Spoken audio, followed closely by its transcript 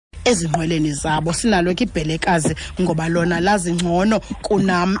ezinqweleni zabo. Sinalo ke ibhelekazi ngoba lona lazi ngcono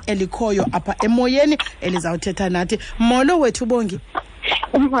kunam elikhoyo apha emoyeni elizawuthetha nathi. Molo wethu Bongi.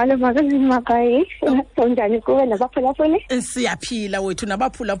 Umhalo makazimakai unjani kuwe nabaphulaphuli? Siyaphila wethu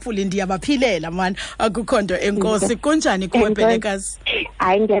nabaphulaphuli ndiyabaphilela man, akukho nto enkosi. Kunjani kuwe bhelekazi?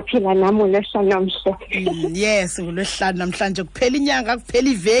 Hayi ndiyaphila nami uLwesihlanu namhle. Yes, uLwesihlanu namhlanje kuphela inyanga, kuphela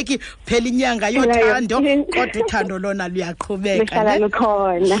iveki, kuphela inyanga yothando, kodwa uthando lona luyaqhubeka. Hlala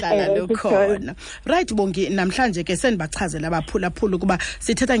lukhona. Right Bongi, namhlanje ke sendibachazela abaphulaphuli kuba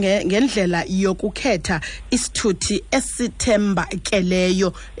sithetha ngendlela yokukhetha isithuthi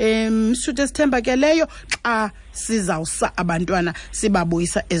esithembakeleyo. Isithuthi esithembakeleyo xa sizawusa abantwana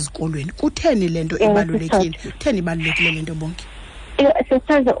sibabuyisa ezikolweni. Kutheni lento ebalulekile? Kutheni ibalulekile lento Bongi?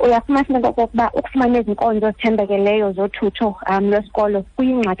 Sisize uyafumanisa okokuba ukufumana izinkonzo ezithembekeleyo zothutho lwesikolo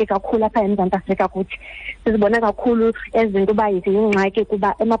kuyingxaki kakhulu apha eMzantsi Afrika kuthi. Sizibona kakhulu ezinto uba ziyingxaki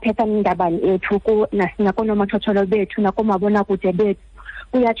kuba emaphephandabeni ethu nakonomathotholo bethu nakomabonakude bethu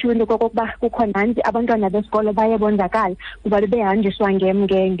kuyatsho into kokuba kukho nanti abantwana besikolo baye bonzakala kuba behanjiswa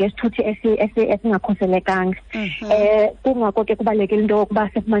ngesithuthi esingakhuselekanga. Kungako ke kubalulekile into yokuba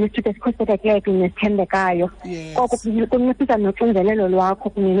sifumane isithuthi esikhuselekileyo kunye nesithembekayo. Koko kunciphisa noxinzelelo lwakho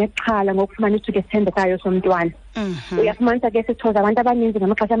kunye nexhala ngokufumana isithuthi esithembekayo somntwana. Uyafumanisa ke sithoza abantu abaninzi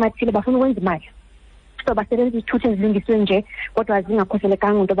ngamaxesha amathile bafuna ukwenza imali, so basebenzisa izithuthi ezilungiswe nje kodwa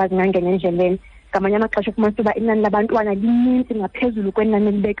zingakhuselekanga into yoba zingangena endleleni. Ngamanye amaxesha ufumanisa uba inani labantwana lininzi ngaphezulu kwenani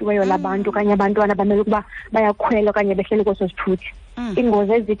elibekiweyo labantu okanye abantwana bamele ukuba bayakhwela okanye behleli kweso sithuthi.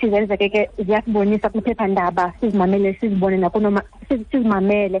 Iingozi ezithi zenzeke ke ziyasibonisa kwiphephandaba, sizimamele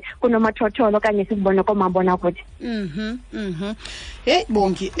kunomathotholo okanye sizibone koomabonakude. Hey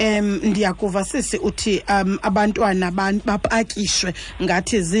Bongi, ndiyakuva sisi uthi abantwana bapakishwe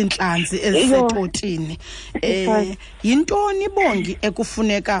ngathi zinhlanzi ezisetotini. Yintoni Bongi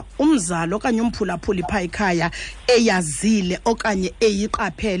ekufuneka umzali okanye umphulaphuli pha ekhaya eyazile okanye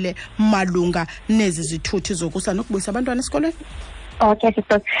eyiqaphele malunga nezi zithuthi zokusa nokubuyisa abantwana esikolweni? Okay,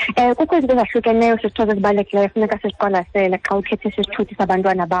 sisithoza. Kukho izinto ezahlukeneyo sisithoza ezibalulekileyo funeka siziqwalasele xa ukhethe isithuthi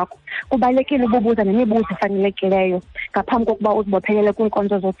sabantwana bakho. Kubalulekile ububuza nemibuzo efanelekileyo ngaphambi kokuba uzibophelele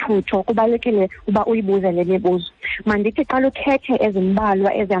kwiinkonzo zothutho. Kubalulekile uba uyibuze le mibuzo. Mandithi xa ukhethe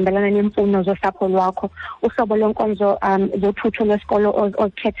ezimbalwa ezihambelana neemfuno zosapho lwakho, uhlobo lwenkonzo zothutho lwesikolo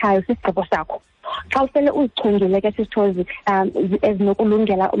ozikhethayo sisigqibo sakho. Xa usele uzichongile ke sisithozi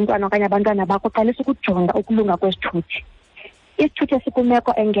ezinokulungela umntwana okanye abantwana bakho, qalisa ukujonga ukulunga kwesithuthi. Isithuthi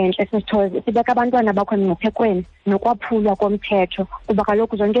esikumeko engentle sisithozi sibeka abantwana bakho emngciphekweni nokwaphulwa komthetho kuba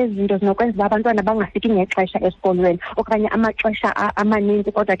kaloku zonke ezi zinto zinokwenza uba abantwana bangafiki ngexesha esikolweni okanye amaxesha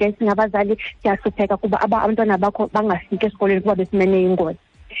amaninzi. Kodwa ke singabazali siyahlupheka kuba abantwana bakho bangafiki esikolweni kuba besimene ingozi.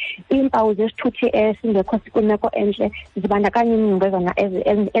 Iimpawu zesithuthi esingekho sikwimeko entle zibandakanya iingcingezana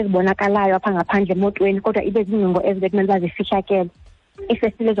ezibonakalayo apha ngaphandle emotweni kodwa ibe ziingcingo ezibekumele uba zifihlakele,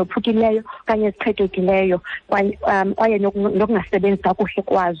 iifestile ezophukileyo okanye eziqhekekileyo kwaye nokungasebenzi kakuhle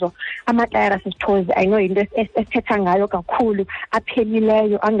kwazo. Amatayara sisithozi ayino yinto esithetha ngayo kakhulu,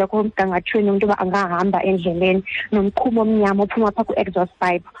 aphelileyo angekho mgangathweni umntu uba angahamba endleleni, nomqhumo omnyama ophuma apha kwi-exhaust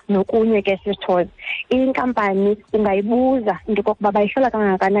pipe nokunye ke sisithozi. Inkampani ungayibuza into kokuba bayihlola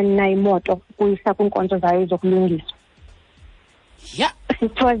kangakanani na imoto ukuyisa kwiinkonzo zayo zokulungiswa.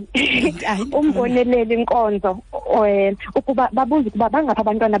 Sisithozi umboneleli inkonzo ukuba babuze ukuba bangapha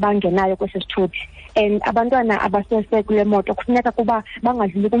abantwana abangenayo kwesi sithuthi and abantwana abasekule moto kufuneka kuba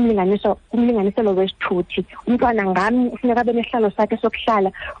bangadluli kumlinganiselo wesithuthi. Umntwana ngamnye ufuneka abe nesihlalo sakhe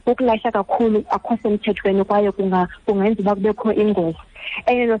sokuhlala. Ukulayisha kakhulu akho semthethweni kwaye kungenza uba kubekho ingozi.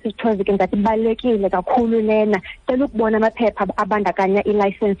 Eyona sisithozi ke ngathi ibalulekile kakhulu lena, cela ukubona amaphepha abandakanya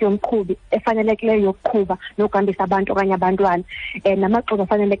ilayisensi yomqhubi efanelekileyo yokuqhuba nokuhambisa abantu okanye abantwana, namaxwebhu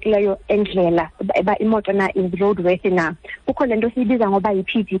afanelekileyo endlela uba imoto na is roadworthy na. Kukho le nto siyibiza ngoba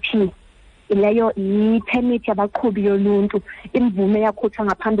yi-PDP, leyo yi-permit yabaqhubi yoluntu, imvume yakhutshwa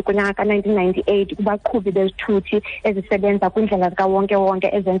ngaphambi konyaka ka-1998 kubaqhubi bezithuthi ezisebenza kwindlela zikawonke-wonke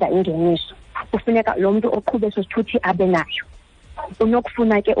ezenza ingeniso. Kufuneka lo mntu oqhuba eso sithuthi abe nayo.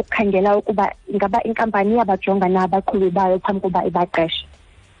 Unokufuna ke ukukhangela ukuba ingaba inkampani yabajonga na abaqhubi bayo phambi kokuba ibaqeshe.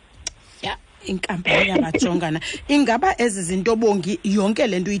 Inkampani yabajongana. Ingaba ezi zinto Bongi yonke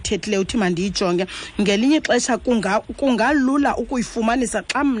lento uyithethileyo uthi mandiyijonge ngelinye ixesha kungalula ukuyifumanisa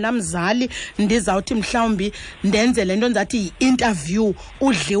xa mna mzali ndizawuthi mhlawumbi ndenze lento nzathi yi-interview,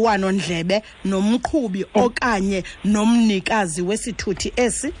 udliwano ndlebe nomqhubi okanye nomnikazi wesithuthi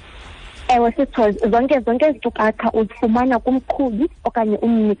esi? Ewe sisithozi zonke izinkcukacha uzifumana kumqhubi okanye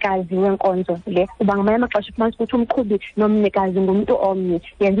umnikazi wenkonzo le. Kuba ngamanye amaxesha ufumanisa ukuthi umqhubi nomnikazi ngumntu omnye,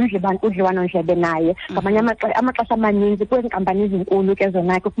 yenza udliwano-ndlebe naye. Ngamanye amaxesha amaninzi kwezi nkampani ezinkulu ke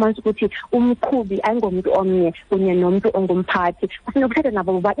zona ke ufumanisa ukuthi umqhubi ayingomntu omnye kunye nomntu ongumphathi. Kufuneka kuthethe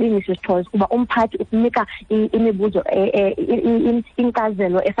nabo bobabini sisithozi kuba umphathi ukunika imibuzo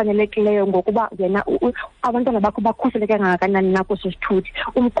inkazelo efanelekileyo ngokuba yena abantwana bakho bakhuseleke kangakanani na kwesi sithuthi.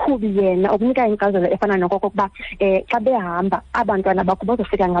 Umqhubi yena ukunika inkazelo efana nokokuba xa behamba abantwana bakho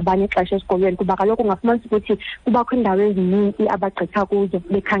bazofika ngabanye ixesha esikolweni kuba kaloku ungafumanisa ukuthi kubakho iindawo ezininzi abagqitha kuzo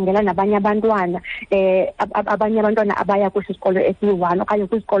bekhangela nabanye abantwana abanye abantwana abaya kwesi sikolo esiyi-1 okanye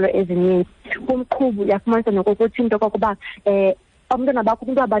kwizikolo ezininzi. Kumqhubi uyafumanisa nokokuthi into kokuba abantwana bakho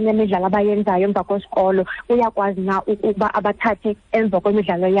into abanemidlalo abayenzayo emva kwesikolo uyakwazi na ukuba abathathe emva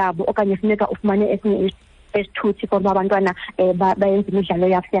kwemidlalo yabo okanye funeka ufumane esinye esithuthi kodwa abantwana bayenza imidlalo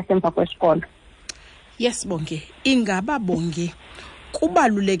yabo yasemva kwesikolo. Yes Bongi, ingaba Bongi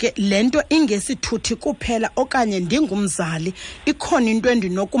kubaluleke lento ingesithuthi kuphela okanye ndingumzali ikhona into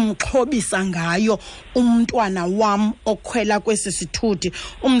endinokumxhobisa ngayo umntwana wam okhwela kwesi sithuthi?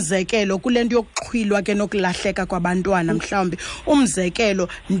 Umzekelo kulento yokuxhwilwa ke nokulahleka kwabantwana, mhlawumbi umzekelo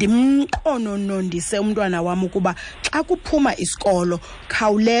ndimqononondise umntwana wam ukuba xa kuphuma isikolo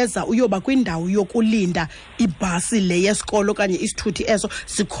khawuleza uyoba kwindawo yokulinda ibhasi le yesikolo okanye isithuthi eso.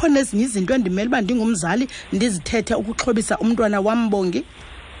 Zikhona ezinye izinto endimele uba ndingumzali ndizithethe ukuxhobisa umntwana wam Bongi?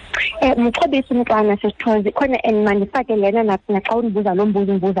 Mxhobisa umntwana sisithozi khona mandifake lena naxa undibuza lo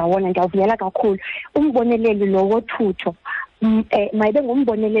mbuzo wona ndiyawuvuyela kakhulu. Umboneleli lo wothutho mayibe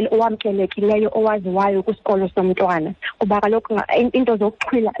ngumboneleli owamkelekileyo owaziwayo kwisikolo somntwana kuba kaloku into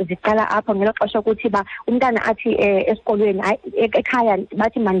zokuxhwila ziqala apho ngelo xesha ukuthi ba umntana athi esikolweni ekhaya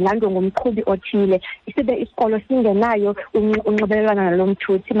bathi mandilandwe ngumqhubi othile isibe isikolo singenayo unxibelelana nalo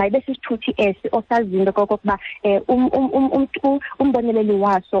mthuthi. Mayibe sisithuthi esi osazindo kokuba umboneleli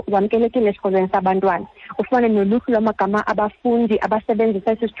waso wamkelekile esikolweni sabantwana. Ufumane noluhlu lwamagama abafundi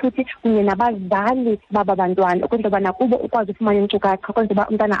abasebenzisa esi sithuthi kunye nabazali baba bantwana ukwenzela uba nakubo ukwazi ufumana iinkcukacha ukwenzela uba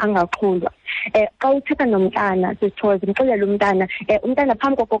umntana angaxhulwa. Xa uthetha nomntana sisithozi mxelele umntana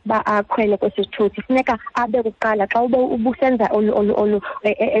phambi kokokuba akhwele kwesi sithuthi funeka abe kuqala xa ubusenza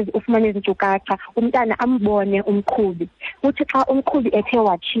ufumane ezi nkcukacha umntana ambone umqhubi. Uthi xa umqhubi ethe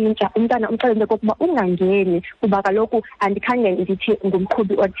watshintsha umntana umxelele kokuba ungangeni kuba kaloku andikhange ndithi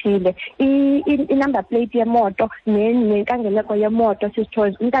ngumqhubi othile. I-number plate yemoto nenkangeleko yemoto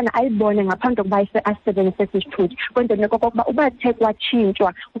sisithozi umntana ayibone ngaphambi kokuba asebenzise esi sithuthi kwenzela kokokuba uba the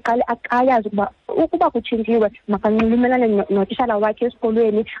kwatshintshwa uqale ayazi ukuba kutshintshiwe makanxulumelane notishala wakhe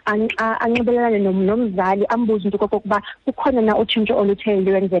esikolweni anxibelelane nomzali ambuze into kokokuba kukhona na utshintsho oluthe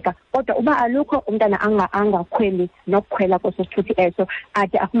lwenzeka. Kodwa uba alukho umntana angakhweli nokukhwela kwesi sithuthi eso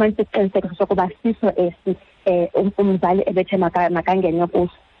ade afumanise isiqinisekiso sokuba siso esi umzali ebethe makangene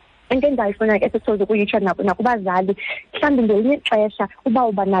kuso. Into endayifuna ke sisithozi ukuyitsho nakubazali mhlawumbi ngelinye ixesha uba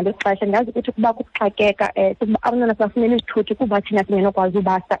uba nalo ixesha ndazi ukuthi kuba kuxakeka abantwana sibafumene izithuthi kuba thina singenokwazi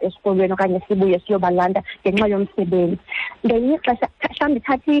ubasa esikolweni okanye sibuye siyobalanda ngenxa yomsebenzi. Ngelinye ixesha mhlawumbi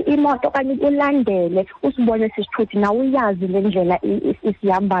thatha imoto okanye ulandele usibone sisithuthi nawe uyazi le ndlela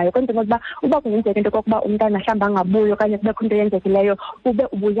isihambayo kwenzela ukuba uba kungenzeka into kokuba umntana mhlawumbi angabuyi okanye kubekho into eyenzekileyo ube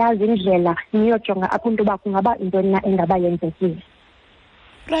ubuyazi indlela niyojonga apho into uba kungaba intoni na engaba yenzekile.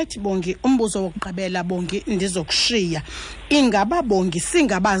 Right Bongi, umbuzo wokugqibela Bongi ndizokushiya. Ingaba Bongi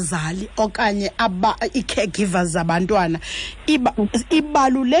singabazali okanye i-caregivers zabantwana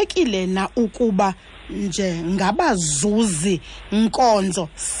ibalulekile na ukuba nje ngabazuzi nkonzo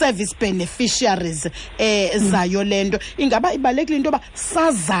service beneficiaries zayo lento? Ingaba ibalulekile into yoba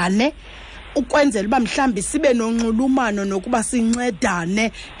sazane ukwenzela uba mhlambi sibe nonxulumano nokuba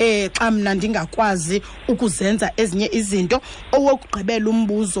sincedane xa mna ndingakwazi ukuzenza ezinye izinto? Owokugqibela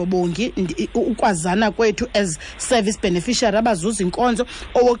umbuzo Bongi ukwazana kwethu as service beneficiary abazuza inkonzo.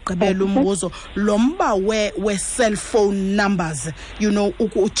 Owokugqibela umbuzo lo mba we-cellphone numbers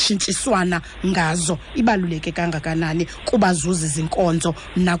ukutshintshiswana ngazo ibaluleke kangakanani kubazuzi zinkonzo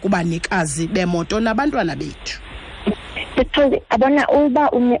nakubanikazi bemoto nabantwana bethu? Sisithozi abona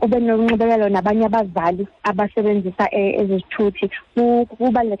uba ube nonxibelelo nabanye abazali abasebenzisa ezi zithuthi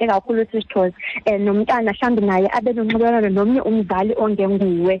kubaluleke kakhulu sisithozi. Nomntana mhlawumbi naye abe nonxibelelo nomnye umzali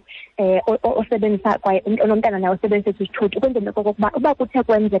ongenguwe osebenzisa kwaye nomntana naye osebenzisa ezi zithuthi ukwenzela kokokuba uba kuthe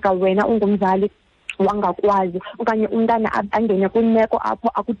kwenzeka wena ungumzali wangakwazi okanye umntana angene kwimeko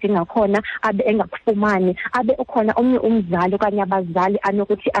apho akudinga khona abe engakufumani, abe ukhona omnye umzali okanye abazali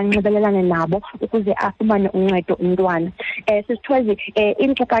anokuthi anxibelelane nabo ukuze afumane uncedo umntwana. Sisithozi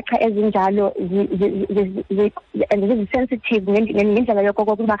iinkcukacha ezinjalo zisensitive ngendlela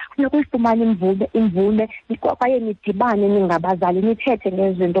yokokuba funeka uyifumane imvume kwaye nidibane ningabazali nithethe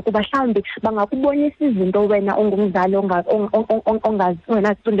ngezinto kuba mhlawumbi bangakubonisa izinto wena ungumzali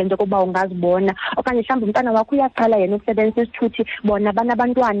ongenasifundo into yokuba ungazibona, okanye mhlawumbi umntana wakho uyaqala yena ukusebenzisa isithuthi bona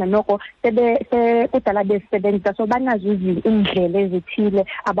banabantwana noko kudala besebenzisa, so banazo iindlela ezithile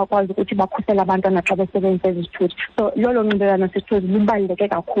abakwazi ukuthi bakhusele abantwana xa besebenzisa ezi zithuthi. So lolo nxibelelwano sisithuthi lubaluleke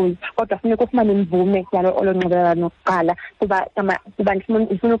kakhulu, kodwa funeka ufumane imvume yalo olo nxibelelwano kuqala kuba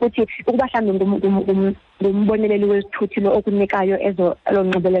ndifuna ukuthi ukuba mhlawumbi ngumboneleli wezithuthi lo okunikayo elo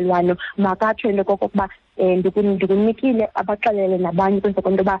nxibelelwano makatsho into kokokuba ndikunikile abaxelele nabanye kwenzela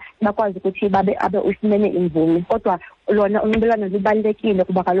into yoba bakwazi ukuthi abe ufumene imvume. Kodwa lona unxibelelwano lubalulekile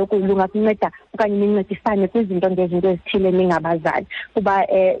kuba kaloku lungakunceda okanye nincedisane kwizinto ngezinto ezithile ningabazali kuba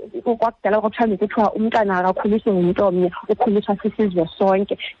kwakudala kwakuthiwa kuthiwa umntana akakhuliswa ngumntu omnye, ukhuliswa sisizwe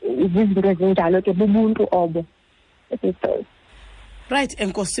sonke. Zizinto ezinjalo ke bubuntu obo. Right,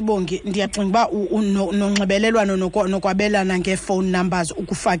 enkosi Bongi, ndiyacinga uba nonxibelelwano nokwabelana ngee-phone numbers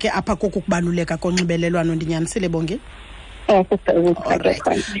ukufake apha kokubaluleka konxibelelwano. Ndinyanisile Bongi?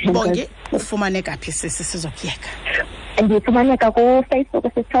 Bongi, ufumaneka phi sizokuyeka? Ndifumaneka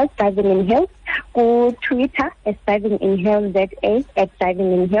kuFacebook sisithozi Driving in Hills, kuTwitter Driving in Hills ZA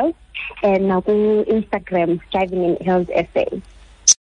 @Driving in Hills, and naku-Instagram Driving in Hills SA.